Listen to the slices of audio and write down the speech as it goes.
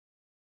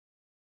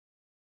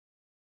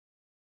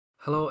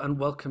Hello and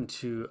welcome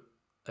to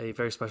a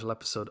very special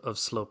episode of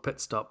Slow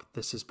Pit Stop.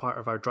 This is part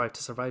of our Drive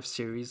to Survive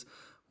series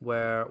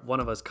where one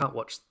of us can't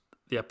watch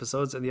the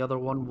episodes and the other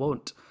one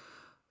won't.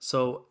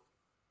 So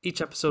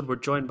each episode we're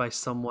joined by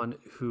someone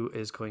who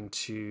is going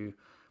to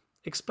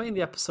explain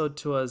the episode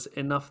to us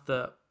enough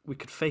that we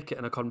could fake it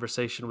in a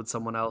conversation with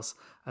someone else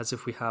as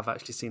if we have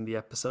actually seen the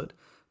episode.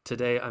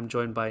 Today I'm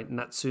joined by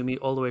Natsumi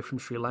all the way from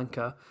Sri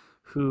Lanka,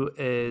 who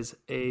is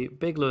a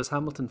big Lewis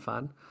Hamilton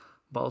fan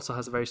but also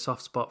has a very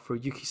soft spot for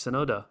Yuki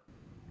Tsunoda.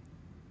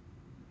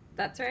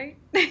 That's right.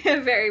 A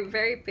very,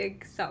 very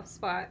big soft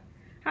spot.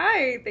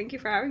 Hi, thank you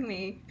for having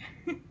me.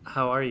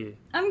 How are you?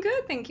 I'm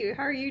good, thank you.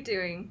 How are you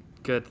doing?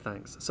 Good,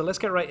 thanks. So let's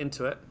get right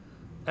into it.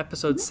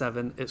 Episode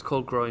 7, it's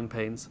called Growing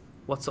Pains.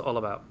 What's it all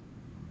about?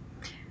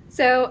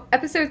 So,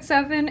 episode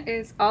 7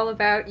 is all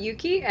about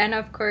Yuki, and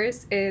of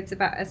course, it's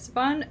about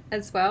Esteban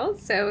as well.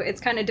 So, it's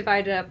kind of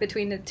divided up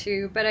between the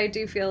two, but I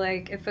do feel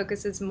like it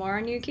focuses more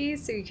on Yuki,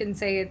 so you can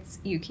say it's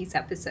Yuki's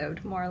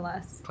episode, more or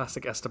less.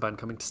 Classic Esteban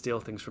coming to steal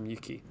things from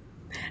Yuki.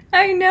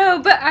 I know,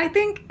 but I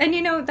think,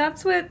 and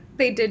that's what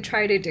they did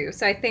try to do.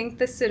 So I think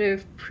the sort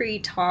of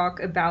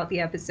pre-talk about the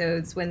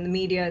episodes when the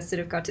media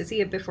sort of got to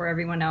see it before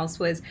everyone else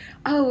was,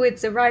 oh,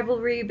 it's a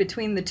rivalry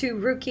between the two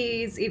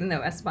rookies, even though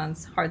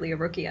Esteban's hardly a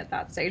rookie at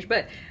that stage.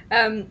 But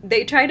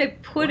they try to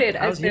put it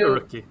How's as he a though.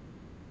 rookie?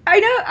 I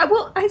know,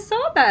 well, I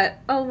saw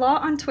that a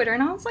lot on Twitter,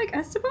 and I was like,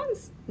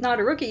 Esteban's not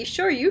a rookie.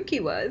 Sure, Yuki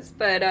was.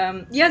 But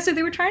yeah, so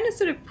they were trying to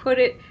sort of put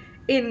it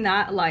in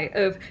that light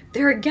of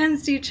they're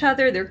against each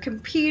other, they're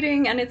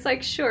competing, and it's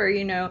like, sure,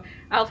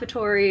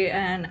 AlphaTauri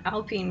and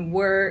Alpine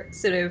were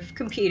sort of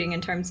competing in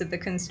terms of the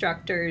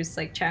constructors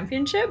like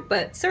championship,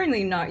 but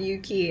certainly not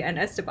Yuki and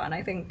Esteban.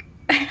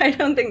 I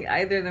don't think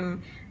either of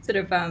them sort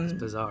of It's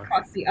bizarre.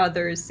 crossed the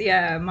others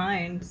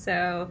mind.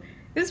 So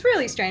it was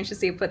really strange to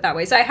see it put that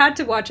way. So I had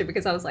to watch it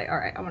because I was like, all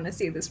right, I want to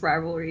see this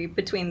rivalry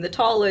between the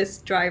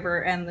tallest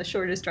driver and the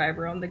shortest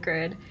driver on the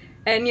grid.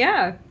 And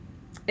yeah,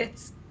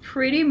 it's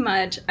pretty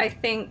much, I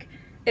think,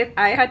 if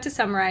I had to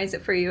summarize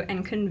it for you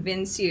and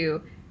convince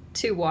you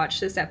to watch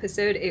this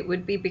episode, it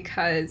would be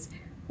because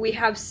we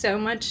have so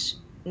much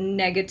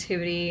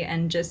negativity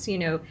and just,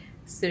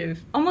 sort of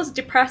almost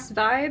depressed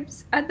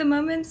vibes at the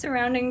moment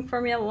surrounding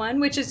Formula One,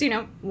 which is,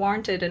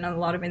 warranted in a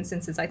lot of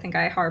instances. I think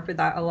I harp with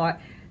that a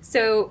lot.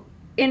 So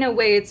in a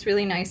way, it's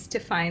really nice to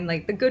find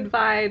like the good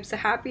vibes, the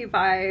happy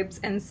vibes,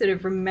 and sort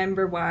of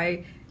remember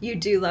why you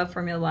do love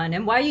Formula One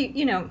and why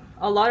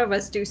a lot of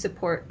us do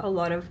support a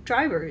lot of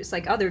drivers,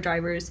 like other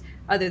drivers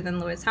other than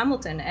Lewis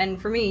Hamilton.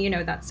 And for me,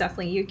 that's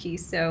definitely Yuki.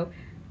 So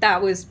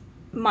that was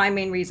my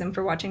main reason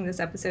for watching this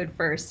episode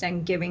first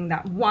and giving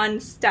that one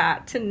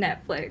stat to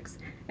Netflix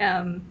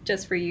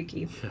just for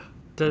Yuki. Yeah.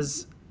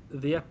 Does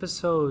the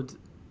episode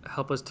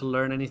help us to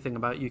learn anything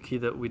about Yuki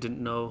that we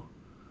didn't know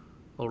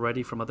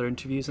already from other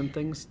interviews and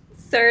things?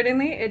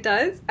 Certainly it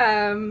does.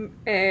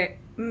 It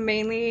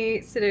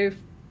mainly sort of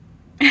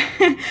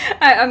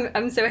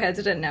I'm so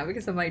hesitant now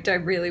because I'm like, do I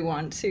really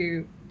want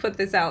to put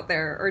this out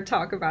there or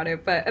talk about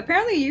it? But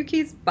apparently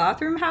Yuki's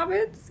bathroom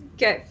habits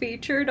get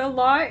featured a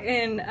lot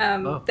in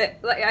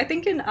I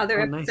think in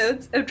other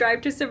episodes of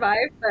Drive to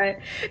Survive. But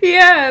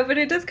yeah, but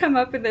it does come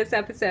up in this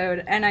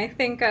episode, and I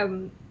think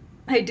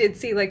I did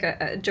see like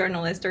a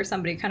journalist or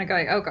somebody kind of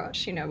going, oh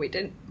gosh, we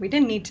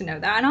didn't need to know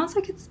that, and I was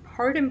like, it's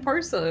part and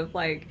parcel of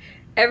like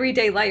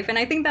everyday life, and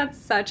I think that's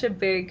such a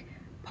big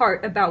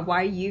part about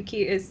why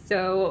Yuki is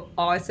so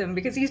awesome,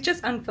 because he's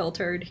just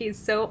unfiltered. He's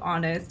so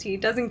honest. He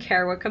doesn't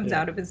care what comes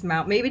out of his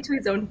mouth, maybe to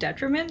his own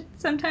detriment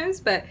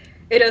sometimes, but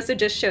it also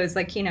just shows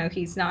like, he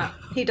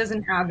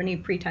doesn't have any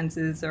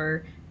pretenses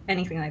or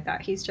anything like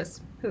that. He's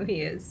just who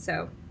he is.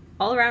 So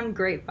all around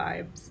great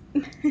vibes.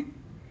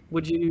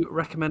 Would you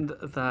recommend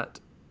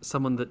that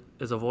someone that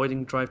is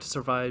avoiding Drive to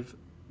Survive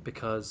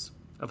because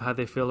of how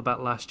they feel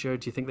about last year,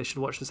 do you think they should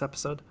watch this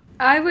episode?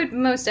 I would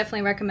most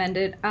definitely recommend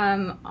it.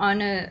 On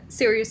a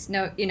serious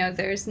note,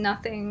 there's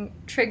nothing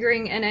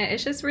triggering in it.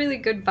 It's just really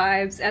good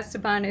vibes.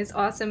 Esteban is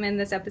awesome in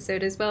this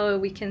episode as well.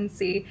 We can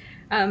see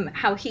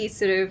how he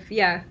sort of,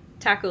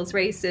 tackles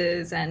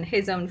races and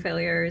his own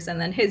failures and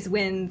then his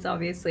wins,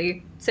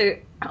 obviously. So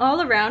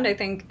all around, I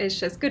think it's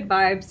just good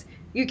vibes.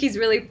 Yuki's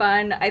really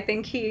fun. I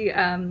think he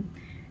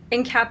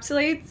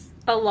encapsulates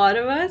a lot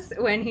of us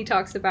when he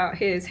talks about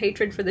his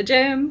hatred for the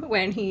gym,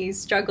 when he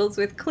struggles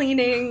with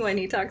cleaning, when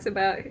he talks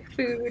about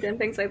food and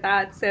things like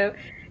that. So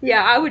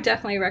yeah, I would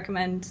definitely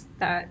recommend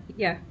that,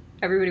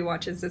 everybody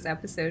watches this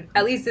episode.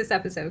 At least this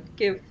episode.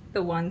 Give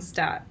the one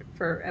stat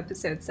for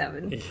episode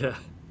 7. Yeah,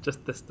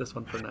 just this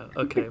one for now.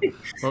 Okay.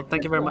 Well,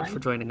 thank you very much for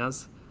joining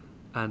us,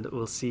 and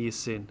we'll see you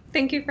soon.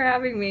 Thank you for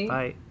having me.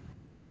 Bye.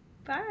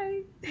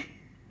 Bye.